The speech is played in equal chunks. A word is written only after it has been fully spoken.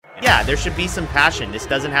Yeah, there should be some passion. This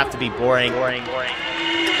doesn't have to be boring. Hey,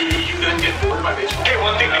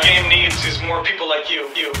 one thing the game needs is more people like you.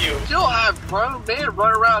 Still have grown men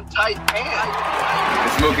run around tight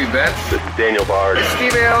pants. It's Mookie Betts. This is Daniel Bard.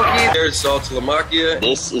 Steve Aoki. There's Salt Lamakia.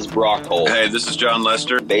 This is Brock Holt. Hey, this is John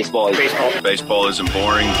Lester. Baseball isn't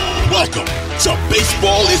boring. Welcome to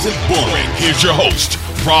Baseball Isn't Boring. Here's your host,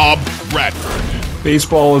 Rob Bradford.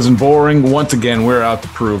 Baseball isn't boring. Once again, we're out to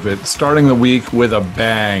prove it. Starting the week with a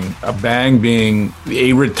bang. A bang being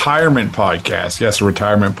a retirement podcast. Yes, a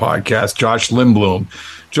retirement podcast. Josh Lindblom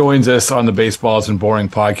joins us on the Baseball Isn't Boring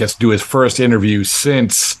podcast to do his first interview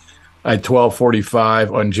since at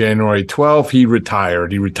 12:45 on January 12th. He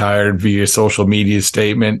retired. He retired via social media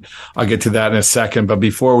statement. I'll get to that in a second. But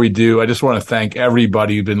before we do, I just want to thank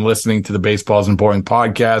everybody who's been listening to the Baseball Isn't Boring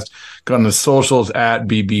podcast. Go on the socials at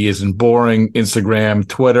BB Isn't Boring, Instagram,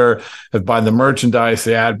 Twitter. Buy the merchandise.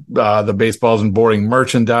 They add the Baseball Isn't Boring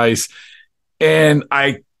merchandise. And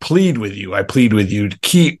I plead with you to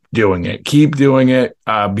keep doing it.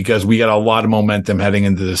 Because we got a lot of momentum heading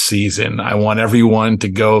into the season. I want everyone to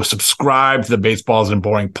go subscribe to the Baseball Isn't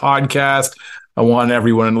Boring podcast. I want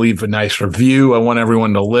everyone to leave a nice review. I want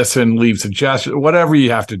everyone to listen, leave suggestions, whatever you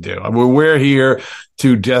have to do. We're here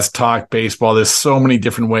to just talk baseball. There's so many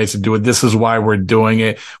different ways to do it. This is why we're doing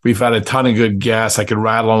it. We've had a ton of good guests. I could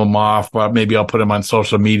rattle them off, but maybe I'll put them on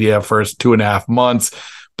social media first 2.5 months.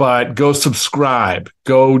 But go subscribe,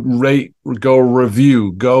 go rate, go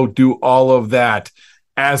review, go do all of that.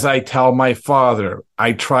 As I tell my father,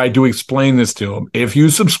 I tried to explain this to him. If you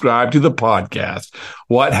subscribe to the podcast,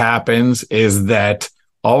 what happens is that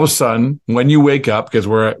all of a sudden, when you wake up, because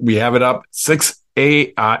we have it up 6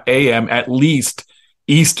 a.m. at least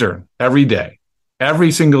Eastern every day,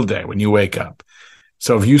 every single day when you wake up.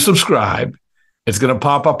 So if you subscribe, it's going to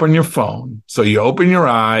pop up on your phone. So you open your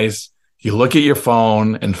eyes, you look at your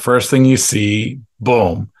phone, and first thing you see,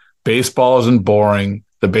 boom, Baseball Isn't Boring,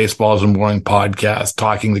 the Baseball Isn't Boring podcast,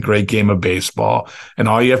 talking the great game of baseball. And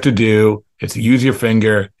all you have to do is use your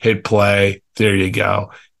finger, hit play. There you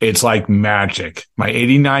go. It's like magic. My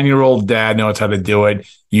 89-year-old dad knows how to do it.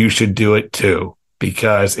 You should do it too,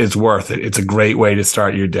 because it's worth it. It's a great way to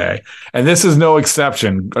start your day. And this is no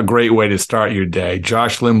exception, a great way to start your day.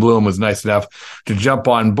 Josh Lindblom was nice enough to jump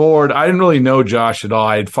on board. I didn't really know Josh at all.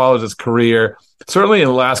 I had followed his career, certainly in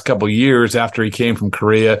the last couple of years after he came from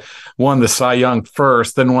Korea, won the Cy Young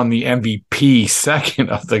first, then won the MVP second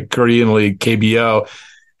of the Korean League, KBO,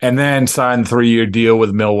 and then signed a 3-year deal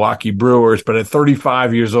with Milwaukee Brewers. But at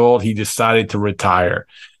 35 years old, he decided to retire.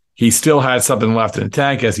 He still had something left in the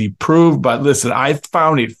tank, as he proved. But listen, I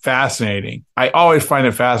found it fascinating. I always find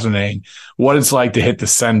it fascinating what it's like to hit the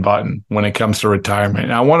send button when it comes to retirement.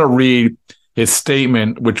 And I want to read his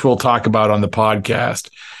statement, which we'll talk about on the podcast.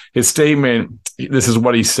 His statement, this is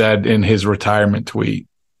what he said in his retirement tweet.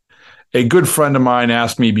 A good friend of mine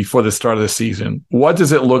asked me before the start of the season, what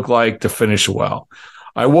does it look like to finish well?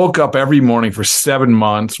 I woke up every morning for 7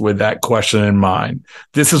 months with that question in mind.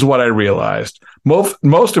 This is what I realized.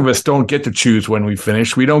 Most of us don't get to choose when we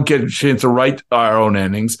finish. We don't get a chance to write our own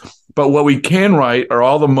endings. But what we can write are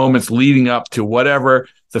all the moments leading up to whatever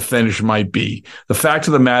the finish might be. The fact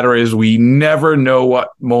of the matter is we never know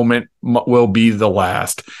what moment will be the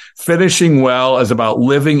last. Finishing well is about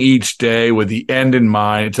living each day with the end in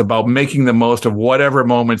mind. It's about making the most of whatever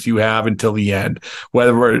moments you have until the end,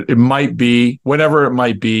 whenever it might be,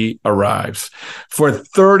 arrives. For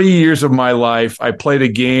 30 years of my life, I played a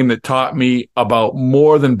game that taught me about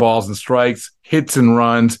more than balls and strikes, hits and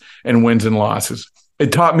runs, and wins and losses.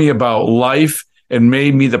 It taught me about life and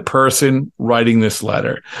made me the person writing this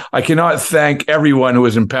letter. I cannot thank everyone who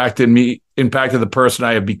has impacted the person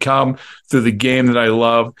I have become through the game that I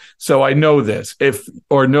love. So I know this. If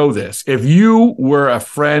you were a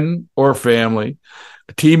friend or family,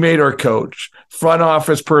 a teammate or coach, front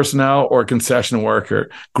office personnel or concession worker,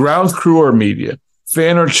 grounds crew or media,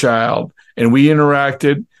 fan or child, and we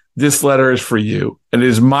interacted, this letter is for you. And it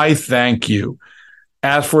is my thank you.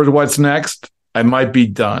 As for what's next, I might be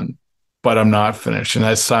done, but I'm not finished. And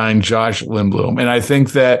that's signed Josh Lindblom. And I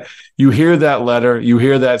think that you hear that letter, you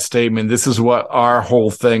hear that statement. This is what our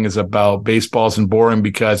whole thing is about. Baseball Isn't Boring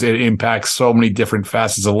because it impacts so many different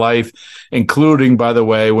facets of life, including, by the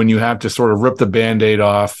way, when you have to sort of rip the Band-Aid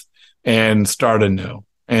off and start anew.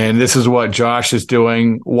 And this is what Josh is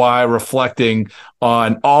doing while reflecting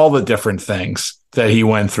on all the different things that he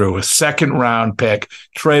went through. A second-round pick,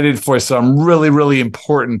 traded for some really, really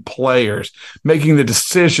important players, making the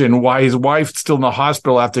decision why his wife's still in the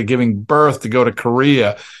hospital after giving birth to go to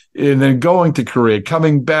Korea, and then going to Korea,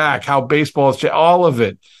 coming back, how baseball has changed, all of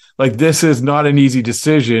it. Like, this is not an easy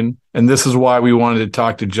decision. And this is why we wanted to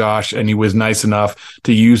talk to Josh. And he was nice enough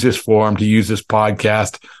to use this forum, to use this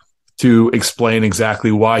podcast to explain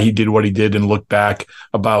exactly why he did what he did and look back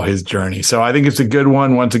about his journey. So I think it's a good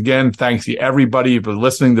one. Once again, thanks to everybody for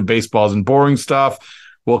listening to Baseball Isn't Boring Stuff.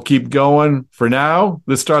 We'll keep going. For now,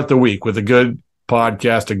 let's start the week with a good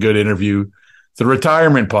podcast, a good interview. The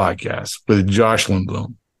Retirement Podcast with Josh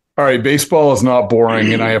Lindblom. All right, baseball is not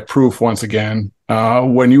boring, and I have proof once again.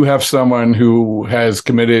 When you have someone who has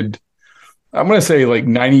committed, I'm going to say like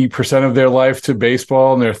 90% of their life to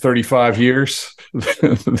baseball in their 35 years,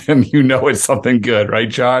 then you know it's something good, right,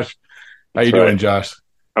 Josh? How you doing, Josh?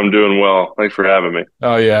 I'm doing well. Thanks for having me.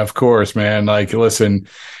 Oh, yeah, of course, man. Like, listen,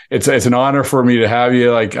 it's an honor for me to have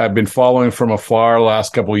you. Like, I've been following from afar the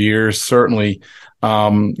last couple of years, certainly.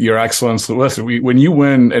 Your excellence. Listen, when you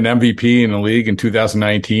win an MVP in the league in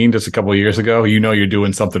 2019, just a couple of years ago, you know you're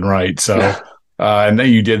doing something right. So, and then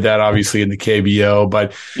you did that obviously in the KBO.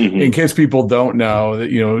 But in case people don't know,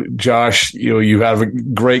 that Josh, you have a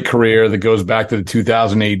great career that goes back to the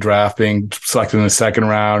 2008 draft, being selected in the second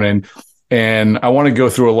round, and I want to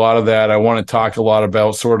go through a lot of that. I want to talk a lot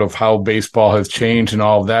about sort of how baseball has changed and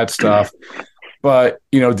all of that stuff. But,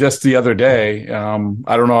 just the other day, I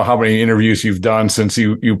don't know how many interviews you've done since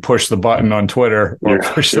you pushed the button on Twitter. You're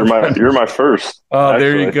my first. Oh,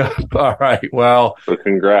 there you go. All right. Well, so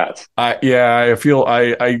congrats. I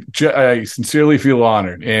sincerely feel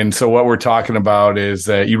honored. And so what we're talking about is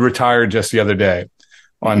that you retired just the other day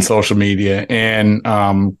on social media. And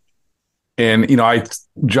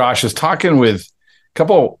Josh is talking with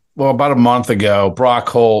about a month ago, Brock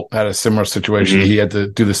Holt had a similar situation. He had to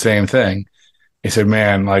do the same thing. He said,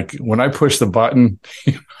 man, like when I pushed the button,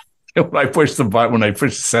 when I pushed the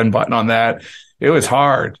send button on that, it was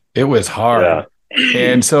hard. It was hard. Yeah.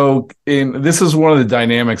 And so this is one of the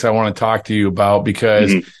dynamics I want to talk to you about,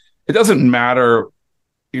 because it doesn't matter,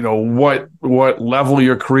 what level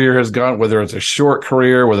your career has gone, whether it's a short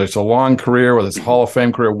career, whether it's a long career, whether it's a Hall of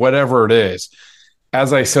Fame career, whatever it is.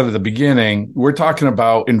 As I said at the beginning, we're talking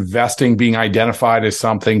about investing, being identified as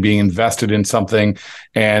something, being invested in something,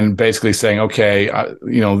 and basically saying, okay,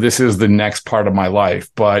 this is the next part of my life.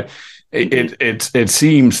 But it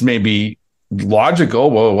seems maybe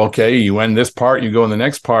logical. Well, okay, you end this part, you go in the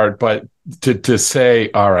next part. But to say,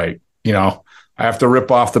 all right, I have to rip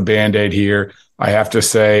off the Band-Aid here. I have to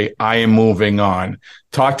say I am moving on.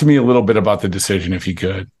 Talk to me a little bit about the decision, if you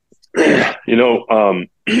could.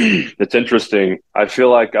 It's interesting. I feel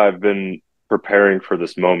like I've been preparing for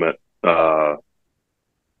this moment, for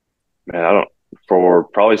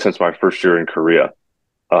probably since my first year in Korea.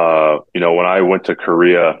 When I went to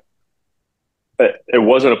Korea, it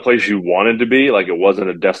wasn't a place you wanted to be. Like, it wasn't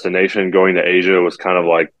a destination. Going to Asia was kind of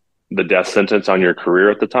like the death sentence on your career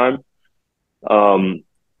at the time.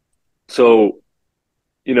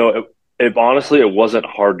 If honestly, it wasn't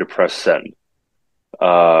hard to press send.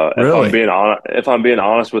 Really? If I'm being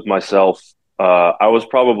honest with myself, I was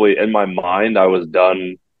probably, in my mind, I was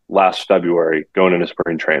done last February going into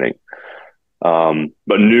spring training,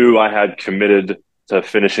 but knew I had committed to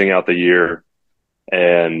finishing out the year.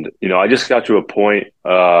 And, I just got to a point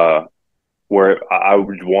where I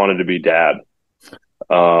wanted to be dad.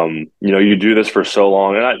 You do this for so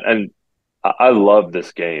long, and I love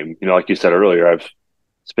this game. Like you said earlier, I've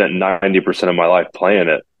spent 90% of my life playing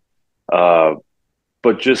it.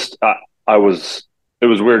 But just, it was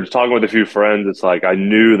weird talking with a few friends. It's like, I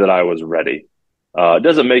knew that I was ready. It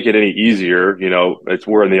doesn't make it any easier.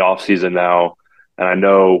 We're in the off season now, and I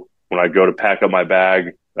know when I go to pack up my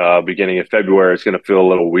bag, beginning of February, it's going to feel a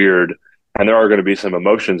little weird, and there are going to be some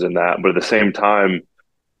emotions in that. But at the same time,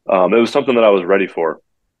 it was something that I was ready for.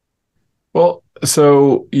 Well,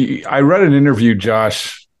 so I read an interview,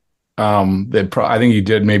 Josh, that I think you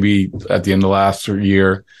did maybe at the end of last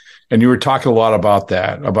year. And you were talking a lot about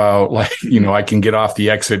that, about like, I can get off the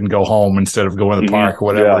exit and go home instead of going to the park or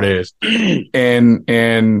whatever it is.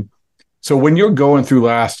 And so when you're going through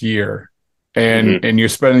last year and you're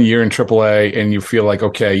spending a year in AAA and you feel like,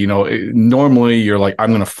 okay, normally you're like,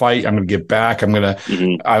 I'm going to fight. I'm going to get back. I'm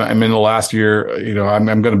in the last year, I'm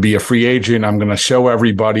going to be a free agent. I'm going to show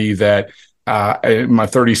everybody that my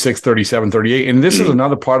 36, 37, 38. And this is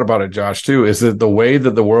another part about it, Josh, too, is that the way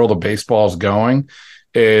that the world of baseball is going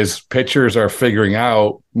is pitchers are figuring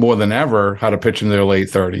out more than ever how to pitch in their late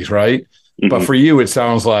 30s, right? But for you, it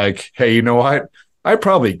sounds like, hey, you know what? I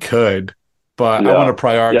probably could, but I want to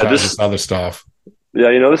prioritize this other stuff. Yeah,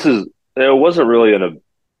 it wasn't really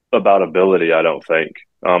about ability, I don't think.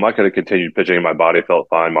 I could have continued pitching. My body felt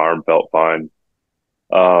fine. My arm felt fine.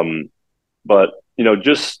 But,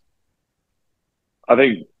 I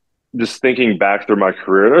think just thinking back through my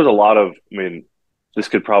career, there's a lot of, I mean, this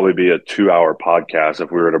could probably be a 2-hour podcast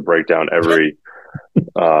if we were to break down every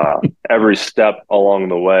step along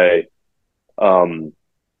the way.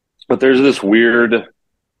 But there's this weird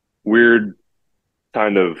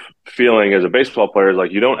kind of feeling as a baseball player, is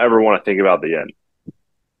like, you don't ever want to think about the end.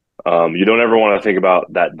 You don't ever want to think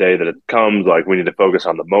about that day that it comes. Like, we need to focus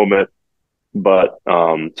on the moment. But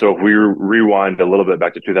so if we rewind a little bit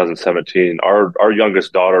back to 2017, our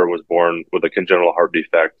youngest daughter was born with a congenital heart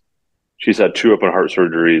defect. She's had 2 open heart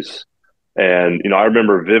surgeries. And, I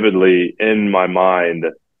remember vividly in my mind,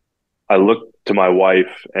 I looked to my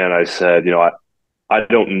wife and I said, I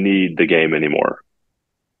don't need the game anymore.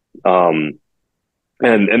 And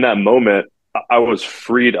in that moment, I was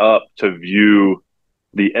freed up to view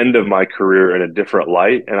the end of my career in a different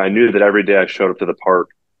light. And I knew that every day I showed up to the park,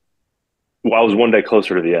 I was one day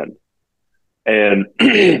closer to the end. And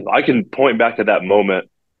I can point back to that moment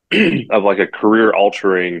of like a career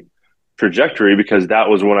altering trajectory, because that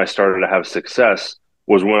was when I started to have success,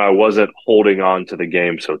 was when I wasn't holding on to the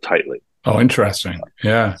game so tightly. Oh, interesting.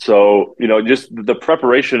 Yeah. So, just the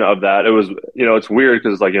preparation of that, it was, it's weird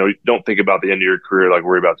because like, you don't think about the end of your career like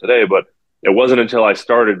worry about today, but it wasn't until I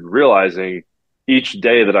started realizing each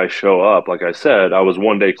day that I show up, like I said, I was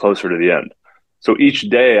one day closer to the end. So each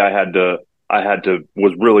day I had to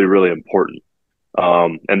was really, really important.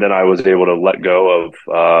 And then I was able to let go of,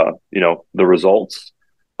 the results.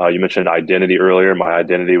 You mentioned identity earlier. My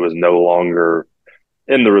identity was no longer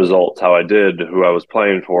in the results, how I did, who I was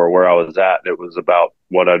playing for, where I was at. It was about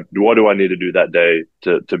what do I need to do that day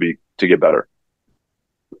to get better.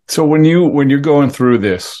 So when you're going through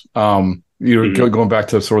this, going back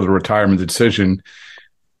to sort of the retirement decision,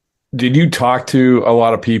 did you talk to a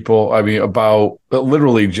lot of people? I mean, about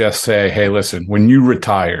literally just say, hey, listen, when you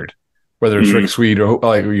retired, whether it's Rick Sweet or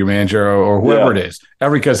like your manager or whoever it is,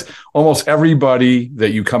 because almost everybody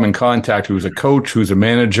that you come in contact, who's a coach, who's a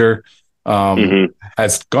manager,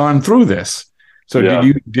 has gone through this. So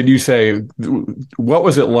did you say, what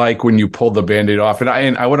was it like when you pulled the Band-Aid off? And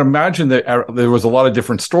I would imagine that there was a lot of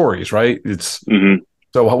different stories, right?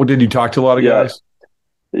 So did you talk to a lot of guys?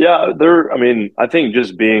 Yeah, I think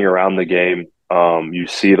just being around the game, you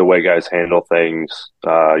see the way guys handle things.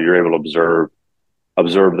 You're able to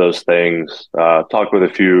observe those things. Talk with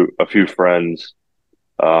a few friends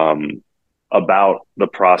about the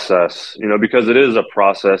process. Because it is a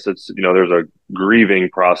process. It's there's a grieving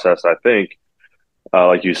process. I think,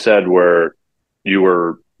 like you said, where you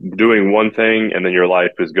were doing one thing and then your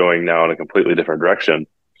life is going now in a completely different direction.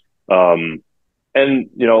 And,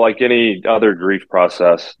 like any other grief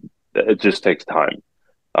process, it just takes time.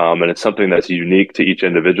 And it's something that's unique to each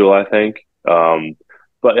individual, I think.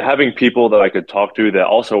 But having people that I could talk to that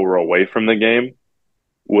also were away from the game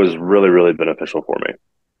was really, really beneficial for me.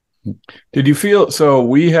 Did you feel, so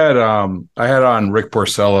we had, I had on Rick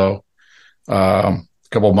Porcello a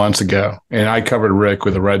couple of months ago, and I covered Rick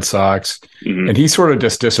with the Red Sox, and he sort of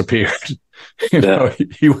just disappeared.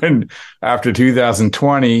 He went after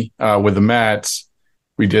 2020 with the Mets.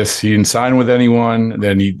 He didn't sign with anyone.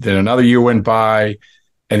 Then another year went by,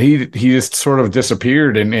 and he just sort of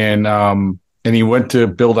disappeared. And he went to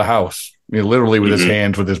build a house, literally with his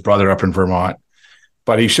hands, with his brother up in Vermont.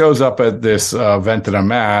 But he shows up at this event that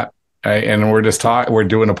I'm at, and we're just we're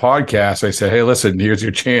doing a podcast. I said, hey, listen, here's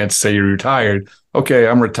your chance. Say you're retired. Okay,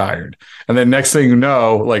 I'm retired. And then next thing you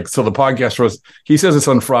know, so the podcast he says it's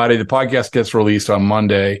on Friday. The podcast gets released on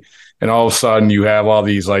Monday. And all of a sudden you have all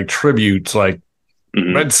these like tributes, like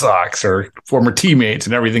Red Sox or former teammates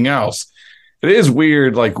and everything else. It is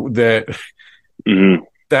weird, like that,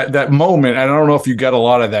 that moment. I don't know if you get a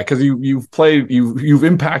lot of that, because you've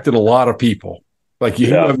impacted a lot of people. Like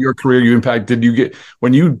you have your career, you impact. Did you get,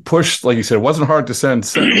 when you pushed, like you said, it wasn't hard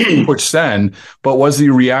to push send, but was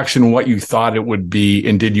the reaction what you thought it would be?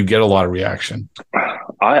 And did you get a lot of reaction?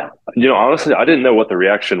 Honestly, I didn't know what the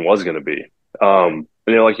reaction was going to be.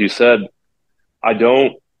 Like you said,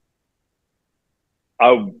 it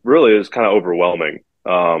was kind of overwhelming,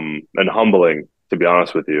 and humbling, to be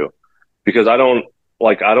honest with you, because I don't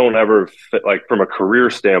ever fit, like from a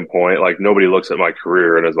career standpoint, like nobody looks at my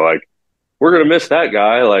career and is like, we're going to miss that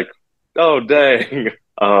guy. Like, oh, dang.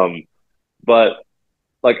 But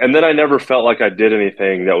like, and then I never felt like I did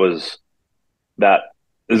anything that was that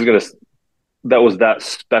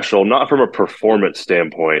special, not from a performance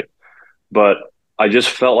standpoint, but I just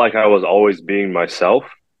felt like I was always being myself.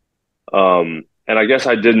 And I guess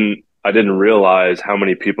I didn't realize how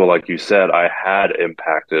many people, like you said, I had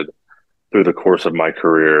impacted through the course of my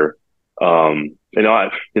career.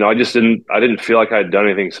 I just didn't feel like I had done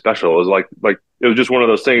anything special. It was like it was just one of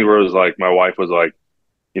those things where it was like, my wife was like,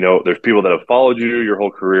 there's people that have followed you your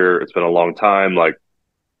whole career. It's been a long time. Like,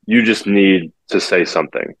 you just need to say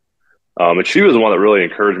something. And she was the one that really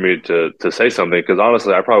encouraged me to say something, because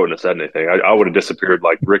honestly, I probably wouldn't have said anything. I would have disappeared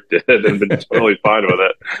like Rick did and been totally fine with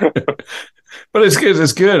it. But it's good.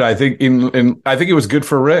 It's good. I think I think it was good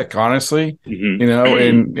for Rick, honestly. And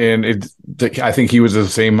I think he was of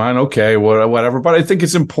the same mind. Okay, whatever. But I think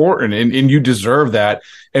it's important, and you deserve that.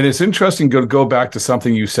 And it's interesting to go back to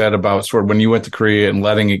something you said about sort of when you went to Korea and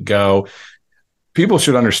letting it go. People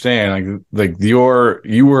should understand, like you were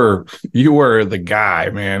the guy,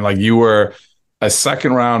 man. Like, you were a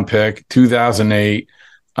second round pick, 2008.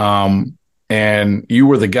 And you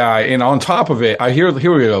were the guy. And on top of it, here we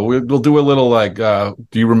go. We'll do a little like, do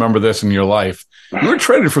you remember this in your life? You were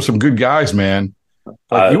traded for some good guys, man.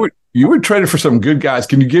 Like, you were traded for some good guys.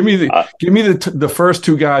 Can you give me the first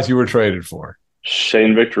two guys you were traded for?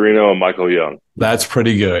 Shane Victorino and Michael Young. That's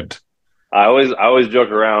pretty good. I always joke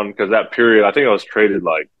around, because that period, I think I was traded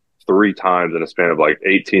like 3 times in a span of like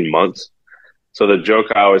 18 months. So the joke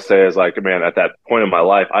I always say is like, man, at that point in my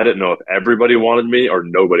life, I didn't know if everybody wanted me or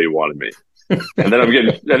nobody wanted me. And then I'm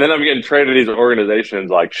getting traded to these organizations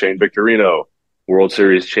like Shane Victorino, World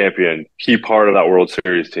Series champion, key part of that World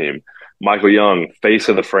Series team. Michael Young, face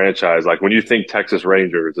of the franchise. Like, when you think Texas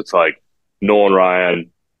Rangers, it's like Nolan Ryan,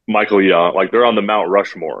 Michael Young, like they're on the Mount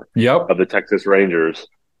Rushmore of the Texas Rangers.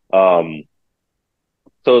 So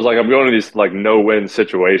it's like I'm going to these like no-win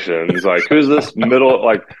situations. Like, who's this middle?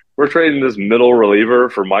 Like, we're trading this middle reliever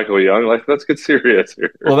for Michael Young. Like, let's get serious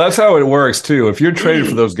here. Well, that's how it works too. If you're traded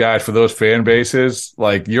for those guys, for those fan bases,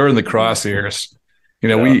 like, you're in the crosshairs.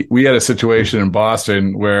 We had a situation in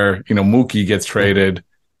Boston where Mookie gets traded.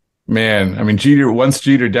 Man, I mean, once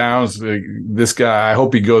Jeter downs, this guy, I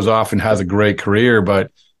hope he goes off and has a great career,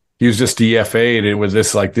 but he was just DFA'd. It was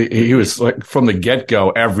this like he was like from the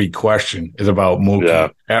get-go, every question is about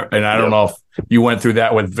Mookie. Yeah. And I don't know if you went through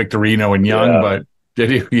that with Victorino and Young, but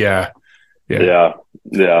did you? Yeah. So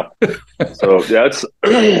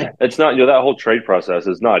it's not, that whole trade process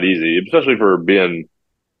is not easy, especially for being,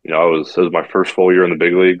 it was my first full year in the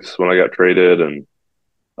big leagues when I got traded. And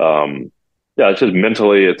it's just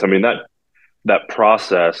mentally, that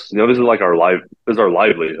process, this is like our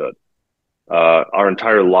livelihood. Our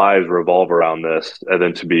entire lives revolve around this. And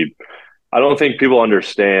then I don't think people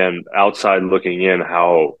understand outside looking in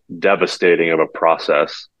how devastating of a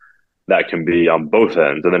process that can be on both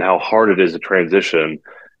ends, and then how hard it is to transition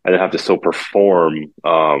and then have to still perform.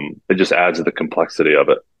 It just adds to the complexity of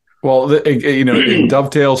it. Well, it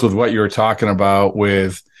dovetails with what you were talking about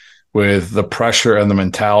with the pressure and the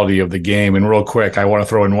mentality of the game. And real quick, I want to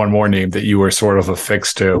throw in one more name that you were sort of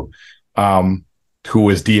affixed to, who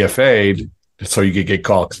was DFA'd so you could get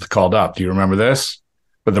called up. Do you remember this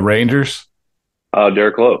with the Rangers?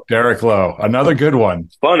 Derek Lowe. Derek Lowe, another good one.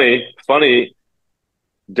 Funny.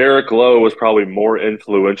 Derek Lowe was probably more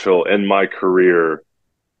influential in my career,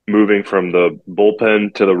 moving from the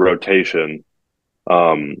bullpen to the rotation,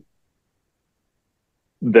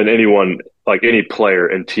 than anyone, like any player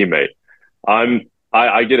and teammate.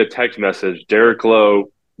 I get a text message, Derek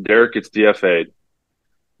gets DFA'd.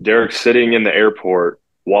 Derek's sitting in the airport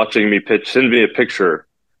watching me pitch, send me a picture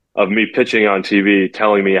of me pitching on TV,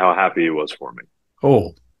 telling me how happy he was for me.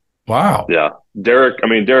 Oh, wow. Yeah.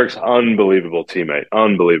 Derek's unbelievable teammate.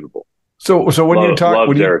 Unbelievable. So when you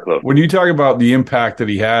talk about the impact that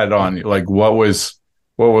he had on, like, what was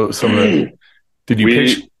some of the, did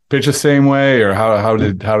you pitch the same way, or how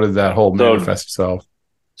did that whole manifest itself?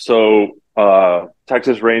 So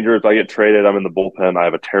Texas Rangers, I get traded. I'm in the bullpen. I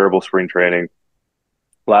have a terrible spring training.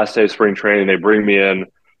 Last day of spring training, they bring me in.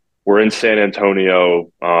 We're in San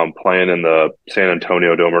Antonio, playing in the San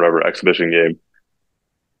Antonio Dome or whatever exhibition game.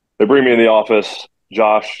 They bring me in the office.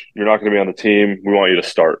 Josh, you're not going to be on the team. We want you to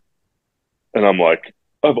start. And I'm like,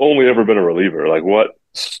 I've only ever been a reliever. Like, what?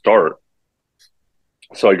 Start?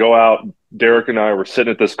 So I go out. Derek and I were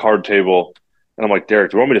sitting at this card table, and I'm like,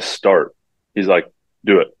 Derek, do you want me to start? He's like,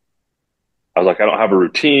 do it. I was like, I don't have a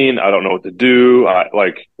routine. I don't know what to do.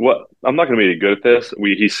 What? I'm not going to be any good at this.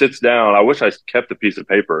 He sits down. I wish I kept a piece of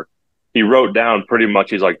paper. He wrote down pretty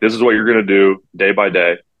much, he's like, this is what you're going to do day by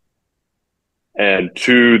day. And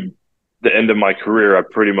to the end of my career, I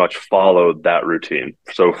pretty much followed that routine.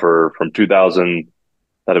 So from 2000,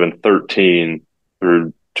 that'd have been 13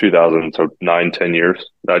 through 2000, so 9-10 years,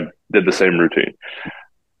 I did the same routine.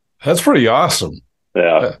 That's pretty awesome.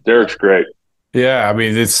 Yeah, Derek's great. Yeah, I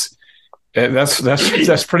mean, that's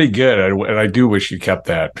pretty good, and I do wish you kept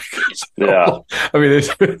that. Yeah, I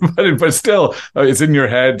mean, but still, it's in your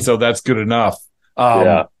head, so that's good enough.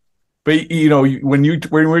 Yeah. But when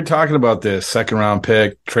we're talking about this second round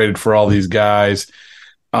pick traded for all these guys,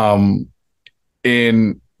 And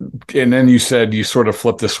then you said you sort of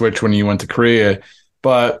flipped the switch when you went to Korea,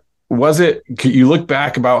 but could you look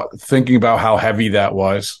back about thinking about how heavy that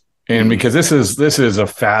was? And because this is a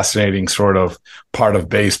fascinating sort of part of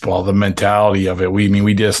baseball, the mentality of it.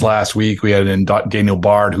 We just last week, we had Daniel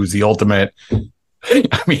Bard, who's the ultimate,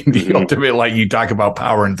 ultimate, like you talk about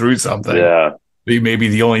powering through something. Yeah. He may be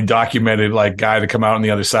the only documented like guy to come out on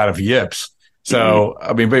the other side of yips. So,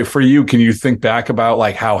 but for you, can you think back about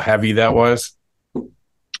like how heavy that was?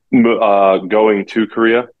 Going to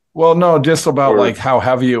Korea? Well, no, just about like how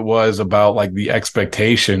heavy it was about like the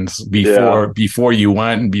expectations before you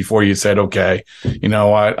went and before you said, okay, you know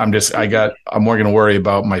what, I'm more going to worry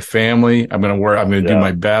about my family. I'm going to do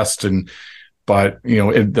my best. But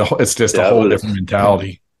it's just a whole different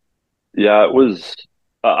mentality. Yeah, it was,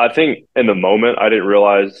 I think in the moment, I didn't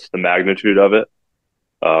realize the magnitude of it.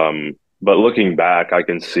 But looking back, I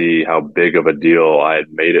can see how big of a deal I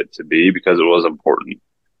had made it to be because it was important.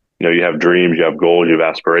 You have dreams, you have goals, you have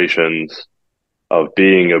aspirations of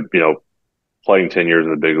being playing 10 years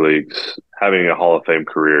in the big leagues, having a Hall of Fame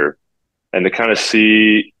career, and to kind of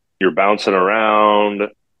see you're bouncing around,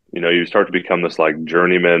 you start to become this like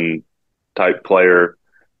journeyman type player.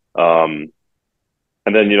 And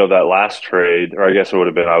then, that last trade, or I guess it would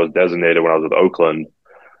have been, I was designated when I was with Oakland.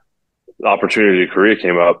 The opportunity to Korea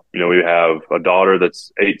came up. We have a daughter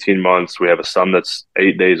that's 18 months. We have a son that's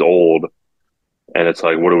 8 days old. And it's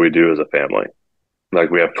like, what do we do as a family? Like,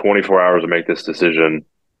 we have 24 hours to make this decision.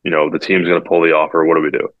 The team's going to pull the offer. What do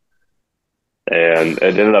we do? And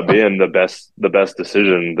it ended up being the best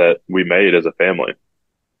decision that we made as a family.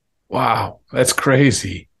 Wow, that's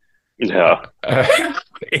crazy. Yeah.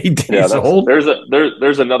 8 days old.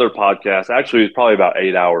 There's another podcast. Actually, it's probably about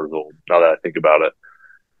 8 hours old now that I think about it.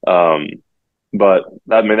 But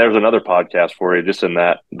there's another podcast for you, just in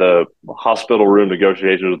that the hospital room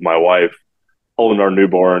negotiations with my wife, holding our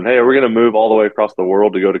newborn. Hey, are we going to move all the way across the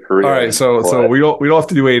world to go to Korea? All right. So we don't have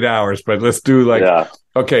to do 8 hours, but let's do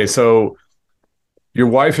okay. So your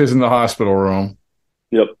wife is in the hospital room.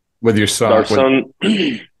 Yep. With your son. Our son.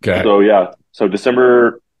 Okay. So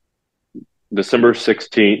December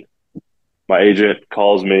 16th, my agent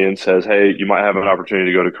calls me and says, hey, you might have an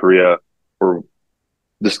opportunity to go to Korea. We're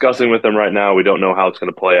discussing with them right now. We don't know how it's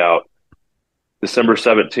going to play out. December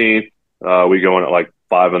 17th, we go in at like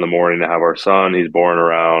 5 a.m. to have our son. He's born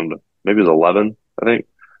around, maybe it was 11, I think.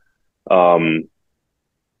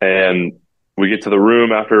 And we get to the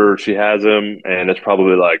room after she has him, and it's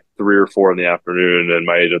probably like 3 or 4 in the afternoon. And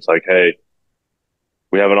my agent's like, hey,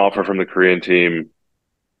 we have an offer from the Korean team,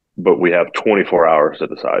 but we have 24 hours to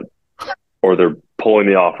decide. Or they're pulling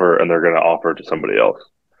the offer and they're going to offer it to somebody else.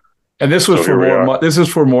 And this was this is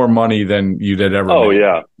for more money than you did ever. Oh,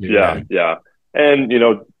 yeah. And,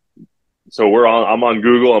 so I'm on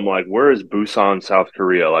Google. I'm like, where is Busan, South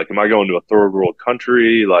Korea? Like, am I going to a third world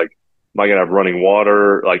country? Like, am I going to have running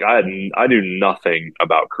water? Like, I knew nothing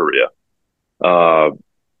about Korea.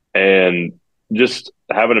 And just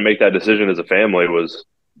having to make that decision as a family was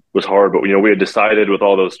hard. But, we had decided with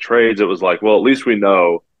all those trades, it was like, well, at least we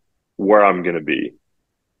know where I'm going to be.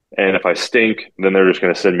 And if I stink, then they're just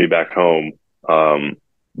going to send me back home.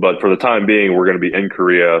 But for the time being, we're going to be in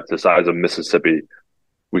Korea, the size of Mississippi.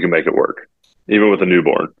 We can make it work, even with a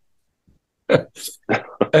newborn. And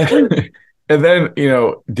then,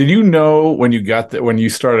 did you know when you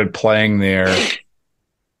started playing there,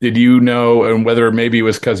 did you know, and whether maybe it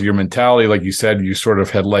was because of your mentality, like you said, you sort of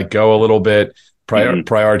had let go a little bit,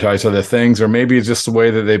 prioritize other things, or maybe it's just the way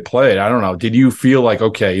that they played. I don't know. Did you feel like,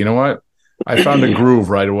 okay, you know what? I found a groove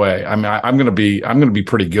right away. I mean, I'm going to be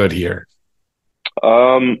pretty good here.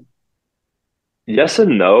 Yes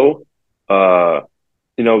and no.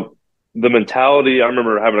 The mentality, I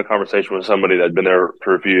remember having a conversation with somebody that had been there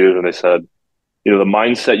for a few years, and they said, the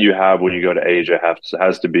mindset you have when you go to Asia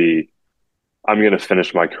has to be, I'm going to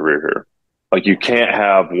finish my career here. Like, you can't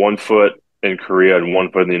have 1 foot in Korea and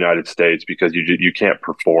 1 foot in the United States because you can't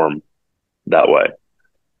perform that way.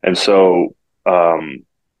 And so,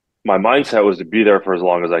 my mindset was to be there for as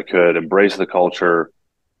long as I could, embrace the culture,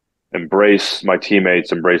 embrace my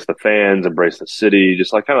teammates, embrace the fans, embrace the city,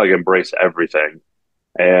 just kind of embrace everything.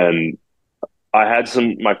 And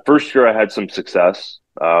my first year I had some success.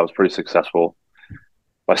 I was pretty successful.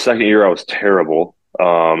 My second year I was terrible.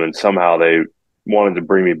 And somehow they wanted to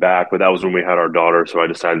bring me back, but that was when we had our daughter. So I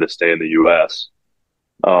decided to stay in the US.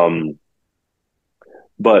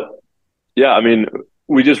 But yeah,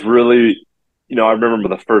 we just really, I remember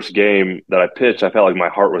the first game that I pitched, I felt like my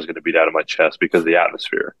heart was going to beat out of my chest because of the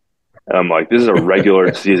atmosphere. And I'm like, this is a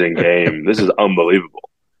regular season game. This is unbelievable.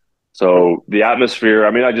 So the atmosphere,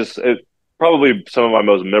 it probably some of my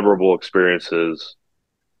most memorable experiences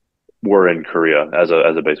were in Korea as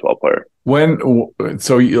a baseball player.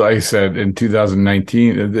 So like I said, in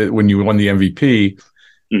 2019, when you won the MVP,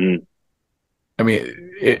 Mm-hmm. I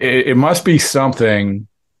mean, it must be something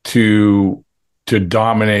to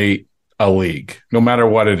dominate a league, no matter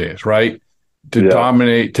what it is, right? To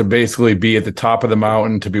dominate, to basically be at the top of the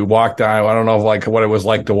mountain, to be walked down. I don't know like what it was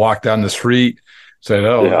like to walk down the street. Said,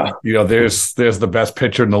 there's the best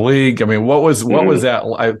pitcher in the league. I mean, what was that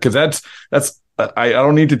like? Because that's I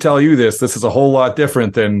don't need to tell you this. This is a whole lot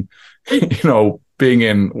different than being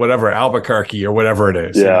in whatever Albuquerque or whatever it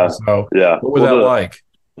is. Yeah. So what was that like?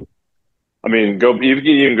 I mean, you can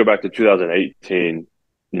even go back to 2018.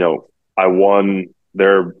 I won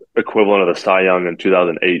their equivalent of the Cy Young in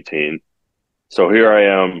 2018. So here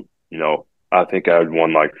I am. I think I had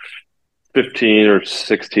won like 15 or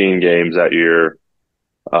 16 games that year.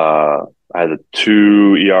 I had a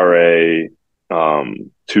 2 ERA,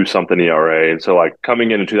 2-something ERA. And so like coming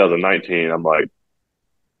into 2019, I'm like,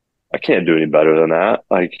 I can't do any better than that.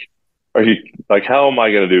 Like, how am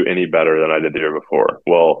I going to do any better than I did the year before?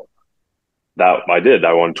 Well, that I did.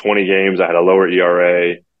 I won 20 games. I had a lower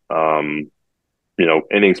ERA,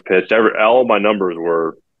 innings pitched. All of my numbers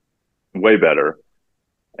were way better.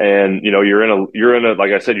 And, you're in a,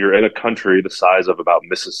 like I said, you're in a country the size of about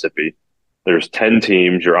Mississippi. There's 10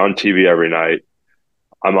 teams. You're on TV every night.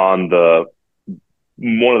 I'm on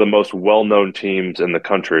one of the most well-known teams in the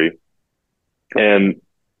country. And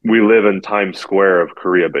we live in Times Square of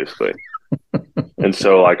Korea, basically. And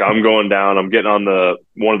so like I'm going down, I'm getting on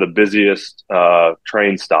one of the busiest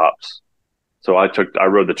train stops. So I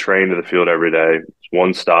rode the train to the field every day. It's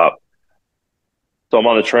one stop. So I'm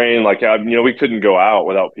on the train, like, we couldn't go out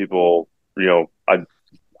without people,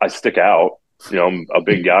 I stick out, I'm a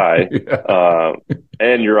big guy,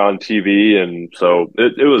 and you're on TV. And so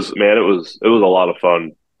it was a lot of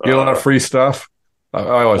fun. You get a lot of free stuff.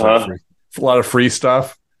 I always have a lot of free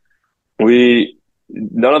stuff.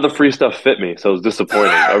 None of the free stuff fit me. So it was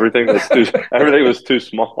disappointing. Everything was too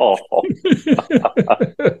small.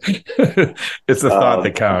 It's the thought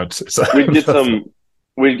that counts. So.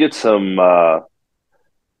 We'd get some,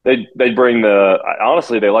 they bring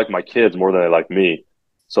honestly, they like my kids more than they like me.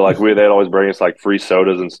 So like they'd always bring us like free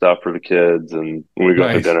sodas and stuff for the kids, and when we go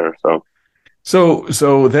to dinner.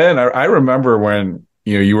 So then I remember when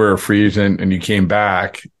you were a free agent and you came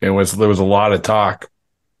back. There was a lot of talk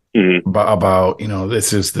about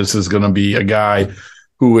this is going to be a guy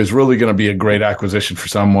who is really going to be a great acquisition for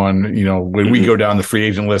someone. When we go down the free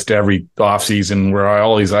agent list every offseason, we're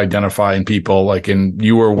always identifying people and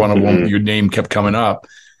you were one of them. Your name kept coming up.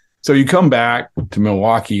 So you come back to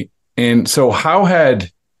Milwaukee. And so how had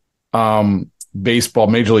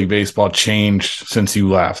Major League Baseball changed since you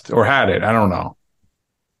left, or had it? I don't know.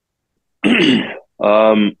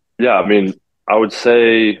 I mean, I would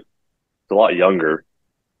say it's a lot younger.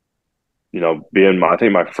 I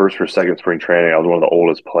think my first or second spring training, I was one of the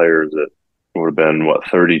oldest players. That would have been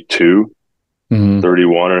 32,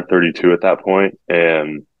 31 or 32 at that point.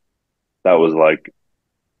 And that was like,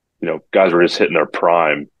 guys were just hitting their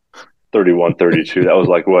prime, 31, 32. That was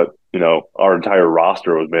like what, our entire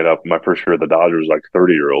roster was made up. My first year at the Dodgers, like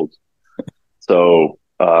 30-year-olds. So,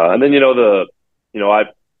 and then,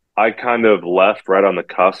 I kind of left right on the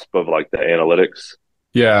cusp of like the analytics.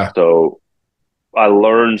 Yeah. So I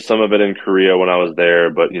learned some of it in Korea when I was there,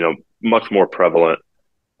 but, much more prevalent.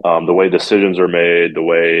 The way decisions are made, the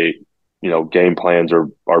way, game plans are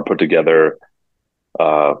put together.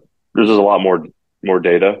 There's just a lot more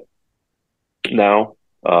data now.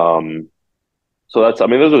 So those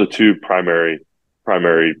are the two primary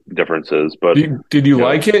differences. But did you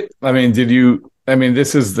like it? I mean,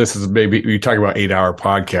 this is maybe you talk about 8-hour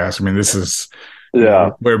podcast. I mean, this is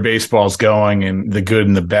where baseball's going, and the good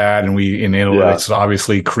and the bad. And analytics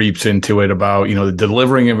obviously creeps into it about, the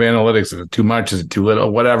delivering of analytics. Is it too much? Is it too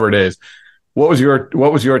little? Whatever it is. What was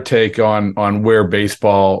your take on where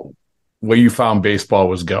you found baseball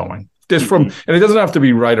was going? Just and it doesn't have to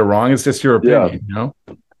be right or wrong. It's just your opinion,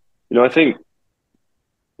 I think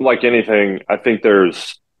like anything, I think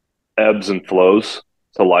there's ebbs and flows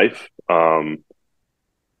to life. And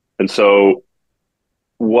so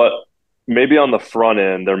maybe on the front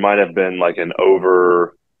end, there might have been like an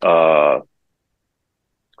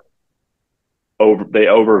they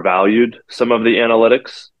overvalued some of the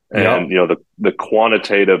analytics and, the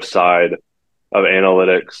quantitative side of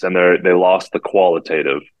analytics, and they lost the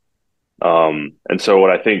qualitative. And so what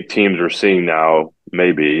I think teams are seeing now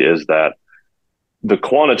maybe is that the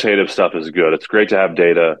quantitative stuff is good. It's great to have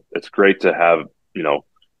data. It's great to have,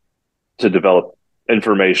 to develop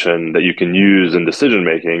information that you can use in decision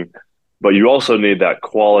making. but you also need that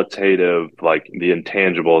qualitative, like the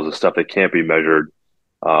intangibles, the stuff that can't be measured,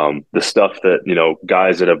 the stuff that, you know,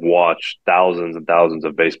 guys that have watched thousands and thousands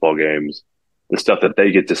of baseball games, the stuff that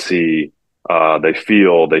they get to see, they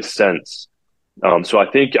feel, they sense. So I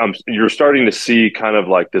think you're starting to see kind of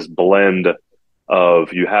like this blend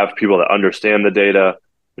of, you have people that understand the data,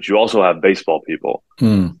 but you also have baseball people.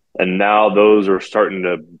 And now those are starting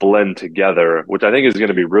to blend together, which I think is going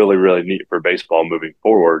to be really, really neat for baseball moving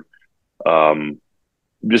forward.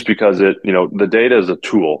 Just because the data is a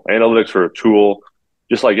tool. Analytics are a tool,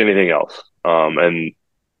 just like anything else. And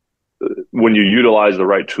when you utilize the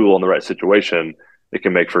right tool in the right situation, it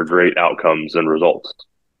can make for great outcomes and results.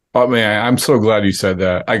 Oh man, I'm so glad you said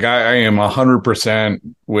that. Like I am 100%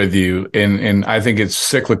 with you, and I think it's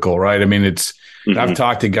cyclical, right? I mean, I've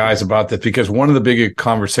talked to guys about this because one of the big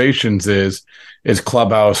conversations is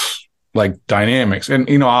clubhouse like dynamics. And,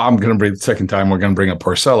 you know, I'm going to bring the second time we're going to bring up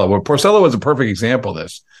Porcello. Well, Porcello was a perfect example of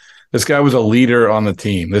this. This guy was a leader on the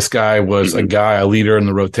team. This guy was a leader in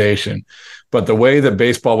the rotation. But the way that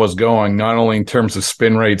baseball was going, not only in terms of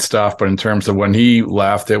spin rate stuff, but in terms of when he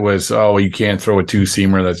left, it was, oh, you can't throw a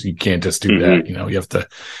two-seamer. You can't just do that. You know, you have to,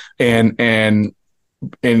 and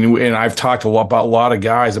I've talked about a lot of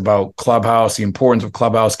guys about clubhouse, the importance of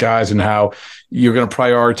clubhouse guys, and how you're going to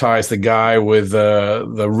prioritize the guy with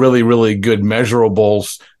the really, really good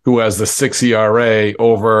measurables who has the 6 ERA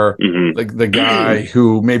over the guy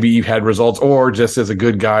who maybe you've had results, or just as a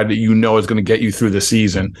good guy that you know is going to get you through the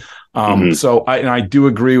season. So I do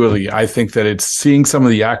agree with you. I think that it's seeing some of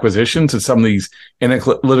the acquisitions of some of these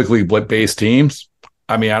analytically based teams.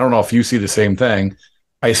 I mean, I don't know if you see the same thing.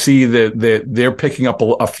 I see that they're picking up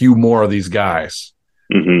a few more of these guys.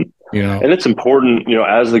 You know, and it's important, you know,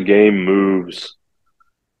 as the game moves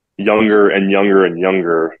younger and younger and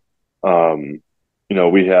younger. You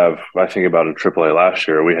know, I think about in AAA last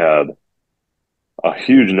year, we had a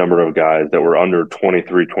huge number of guys that were under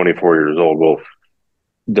 23, 24 years old. Well,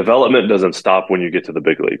 development doesn't stop when you get to the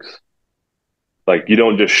big leagues. Like, you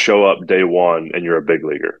don't just show up day one and you're a big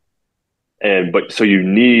leaguer. But so you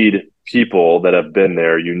need people that have been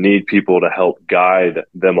there. You need people to help guide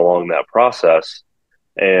them along that process.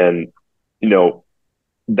 And, you know,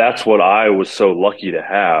 that's what I was so lucky to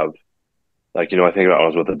have. Like, you know, I think about when I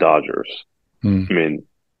was with the Dodgers. I mean,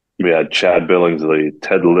 we had Chad Billingsley,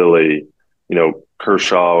 Ted Lilly, you know,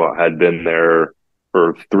 Kershaw had been there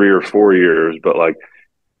for 3 or 4 years, but like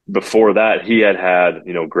before that, he had,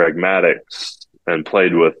 you know, Greg Maddux and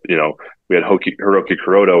played with, you know, we had Hiroki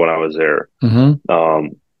Kuroda when I was there.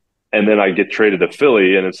 And then I get traded to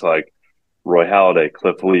Philly, and it's like Roy Halladay,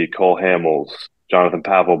 Cliff Lee, Cole Hamels, Jonathan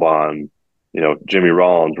Papelbon, you know, Jimmy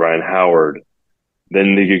Rollins, Ryan Howard.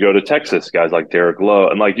 Then you could go to Texas, guys like Derek Lowe,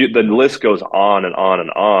 and like the list goes on and on and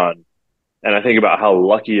on. And I think about how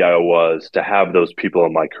lucky I was to have those people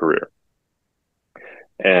in my career.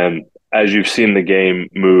 And as you've seen the game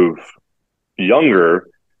move younger,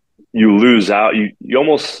 you lose out. You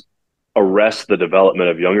almost arrest the development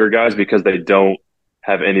of younger guys because they don't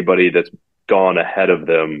have anybody that's gone ahead of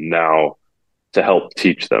them now to help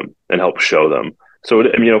teach them and help show them. So,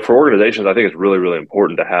 you know, for organizations, I think it's really, really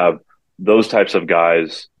important to have those types of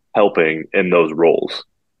guys helping in those roles.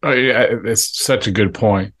 Oh, yeah, it's such a good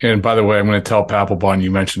point. And by the way, I'm going to tell Papelbon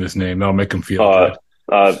you mentioned his name. That'll make him feel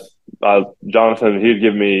good. Jonathan, he'd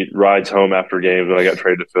give me rides home after games when I got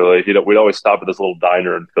traded to Philly. We'd always stop at this little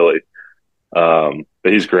diner in Philly.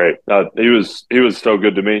 But he's great. He was so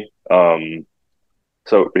good to me.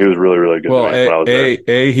 So he was really, really good to me when I was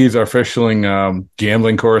there. He's our official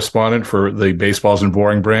gambling correspondent for the Baseballs and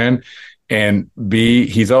Boring brand. And B,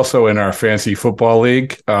 he's also in our fantasy football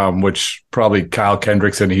league, which probably Kyle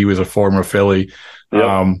Kendrick's in. He was a former Philly.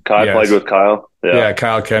 Kyle played with Kyle. Yeah,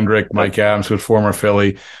 Kyle Kendrick, Mike Adams was former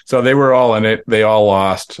Philly. So they were all in it. They all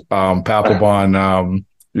lost. Papelbon,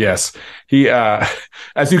 yes. He,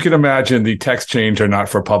 as you can imagine, the text chains are not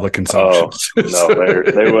for public consumption.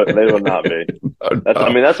 They would not be.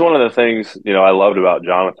 I mean, that's one of the things, you know, I loved about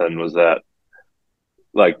Jonathan was that,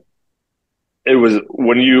 like, it was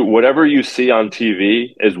whatever you see on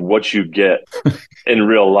TV is what you get in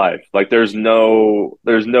real life. Like there's no,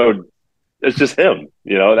 it's just him,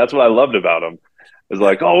 you know, that's what I loved about him. It's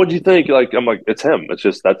like, oh, what'd you think? Like, I'm like, it's him. It's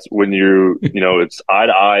just, that's when you know, it's eye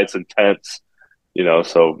to eye, it's intense, you know,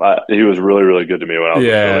 so he was really, really good to me when I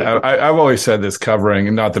was I've always said this covering,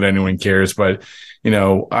 and not that anyone cares, but you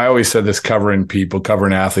know, I always said this covering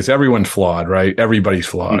athletes, everyone's flawed, right? Everybody's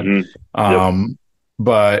flawed.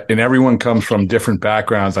 But everyone comes from different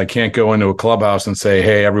backgrounds. I can't go into a clubhouse and say,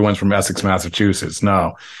 hey, everyone's from Essex, Massachusetts.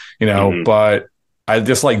 No, you know, but I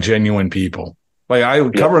just like genuine people.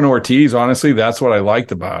 Like covering Ortiz, honestly, that's what I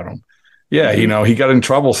liked about him. Yeah, he got in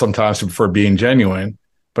trouble sometimes for being genuine,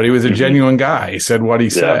 but he was a genuine guy. He said what he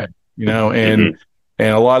said, and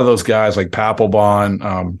a lot of those guys like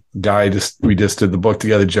Papelbon, we just did the book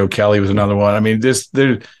together. Joe Kelly was another one. I mean,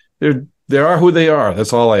 they are who they are.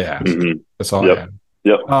 That's all I ask. That's all I ask.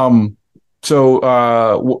 Yep. So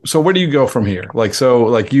where do you go from here? Like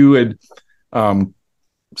you had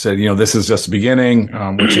said, this is just the beginning,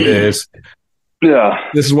 which it is. Yeah.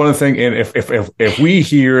 This is one of the things. And if we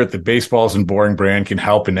here at the Baseball Isn't Boring brand can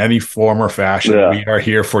help in any form or fashion, we are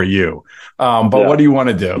here for you. But what do you want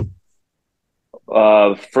to do?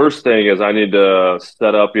 The first thing is I need to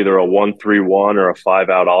set up either a 1-3-1 or a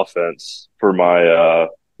 5-out offense for my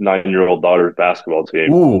 9-year-old daughter's basketball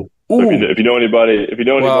team. Ooh. So if you know anybody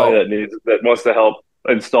that wants to help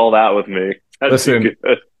install that with me, listen,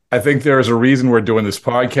 I think there is a reason we're doing this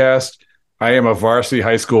podcast. I am a varsity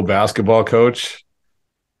high school basketball coach.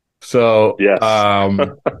 So yes.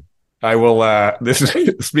 I will this is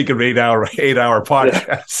speaking of 8-hour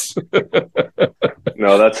podcasts.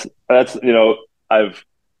 No, that's I've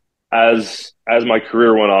as my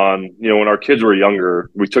career went on, when our kids were younger,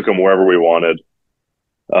 we took them wherever we wanted.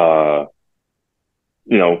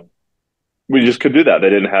 We just could do that. They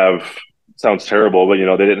didn't have, sounds terrible, but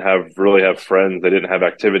they didn't really have friends. They didn't have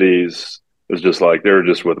activities. It was just like, they were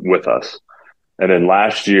just with us. And then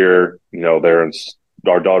last year,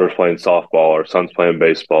 our daughter's playing softball, our son's playing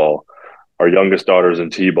baseball, our youngest daughter's in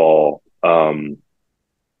t-ball, and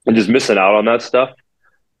just missing out on that stuff.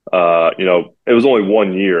 It was only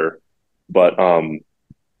 1 year, but I'm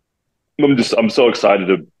so excited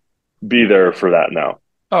to be there for that now.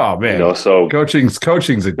 Oh man, so coaching's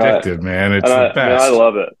addictive, man. It's the best. I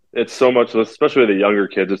love it. It's so much, especially the younger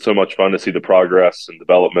kids. It's so much fun to see the progress and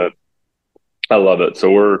development. I love it. So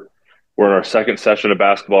we're in our second session of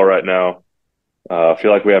basketball right now. I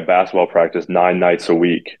feel like we have basketball practice 9 nights a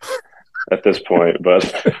week at this point, but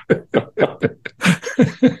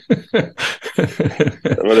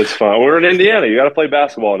it's fun. We're in Indiana. You got to play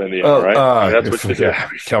basketball in Indiana, right? That's what you do.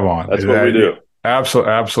 Come on, that's what we do.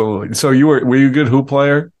 Absolutely. So were you a good hoop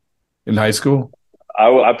player in high school?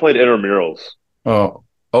 I played intramurals.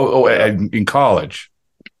 In college?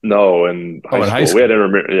 No, in high school. We had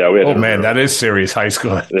intramurals. Yeah, we had. Oh man, that is serious high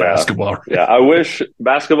school basketball. Right? Yeah, I wish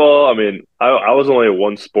basketball. I mean, I was only in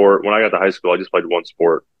one sport when I got to high school. I just played one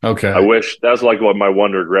sport. Okay. I wish that's like what my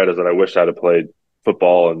one regret is, that I wish I'd have played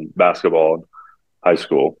football and basketball in high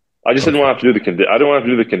school. I just didn't want to have to do I don't want to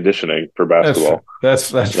have to do the conditioning for basketball.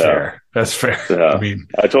 That's fair. That's fair. Yeah. I mean,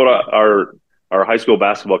 I told our high school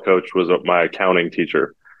basketball coach was my accounting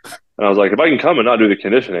teacher, and I was like, if I can come and not do the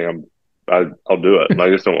conditioning, I'll do it. And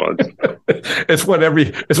I just don't want to. It's what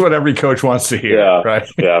every coach wants to hear. Yeah, right.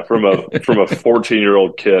 Yeah, from a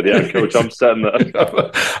 14-year-old kid. Yeah, coach, I'm setting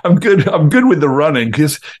the. I'm good with the running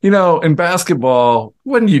because in basketball,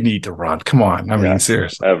 when do you need to run? Come on, I mean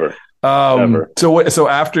seriously. Ever. So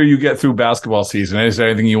after you get through basketball season, is there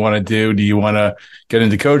anything you want to do? Do you want to get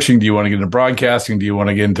into coaching? Do you want to get into broadcasting? Do you want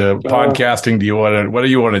to get into podcasting? What do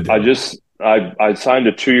you want to do? I signed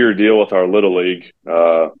a 2-year deal with our Little League.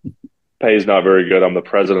 Pay is not very good. I'm the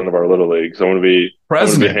president of our Little League, so I'm going to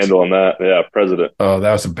be handling that. Yeah, president. Oh,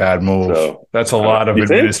 that was a bad move. So, that's a lot of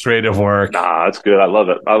administrative work. Nah, it's good. I love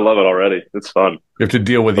it. I love it already. It's fun. You have to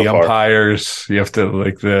deal with the umpires. You have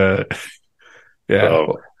to yeah.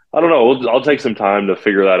 So, I don't know. I'll take some time to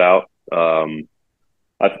figure that out. I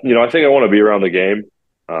think I want to be around the game.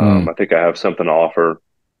 I think I have something to offer,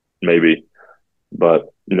 maybe.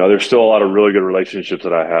 But, there's still a lot of really good relationships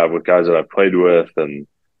that I have with guys that I've played with, and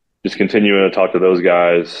just continuing to talk to those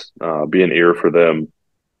guys, be an ear for them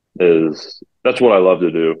that's what I love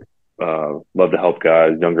to do. Love to help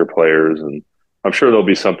guys, younger players, and I'm sure there'll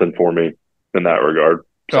be something for me in that regard.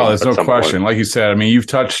 So there's no question. Point. Like you said, I mean, you've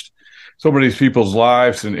touched so many people's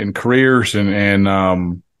lives and careers, and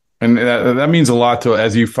that means a lot to,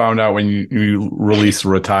 as you found out when you released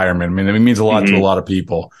retirement. I mean, it means a lot to a lot of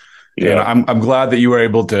people. Yeah. And I'm glad that you were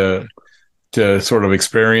able to sort of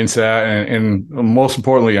experience that, and most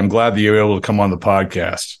importantly, I'm glad that you were able to come on the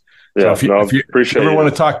podcast. Yeah, so if you ever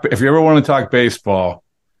want to talk baseball,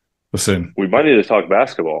 listen. We might need to talk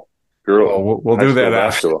basketball. We'll do that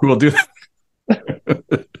after. We'll do that.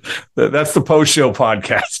 That's the post-show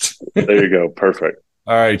podcast. There you go. Perfect.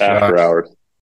 All right, After hours.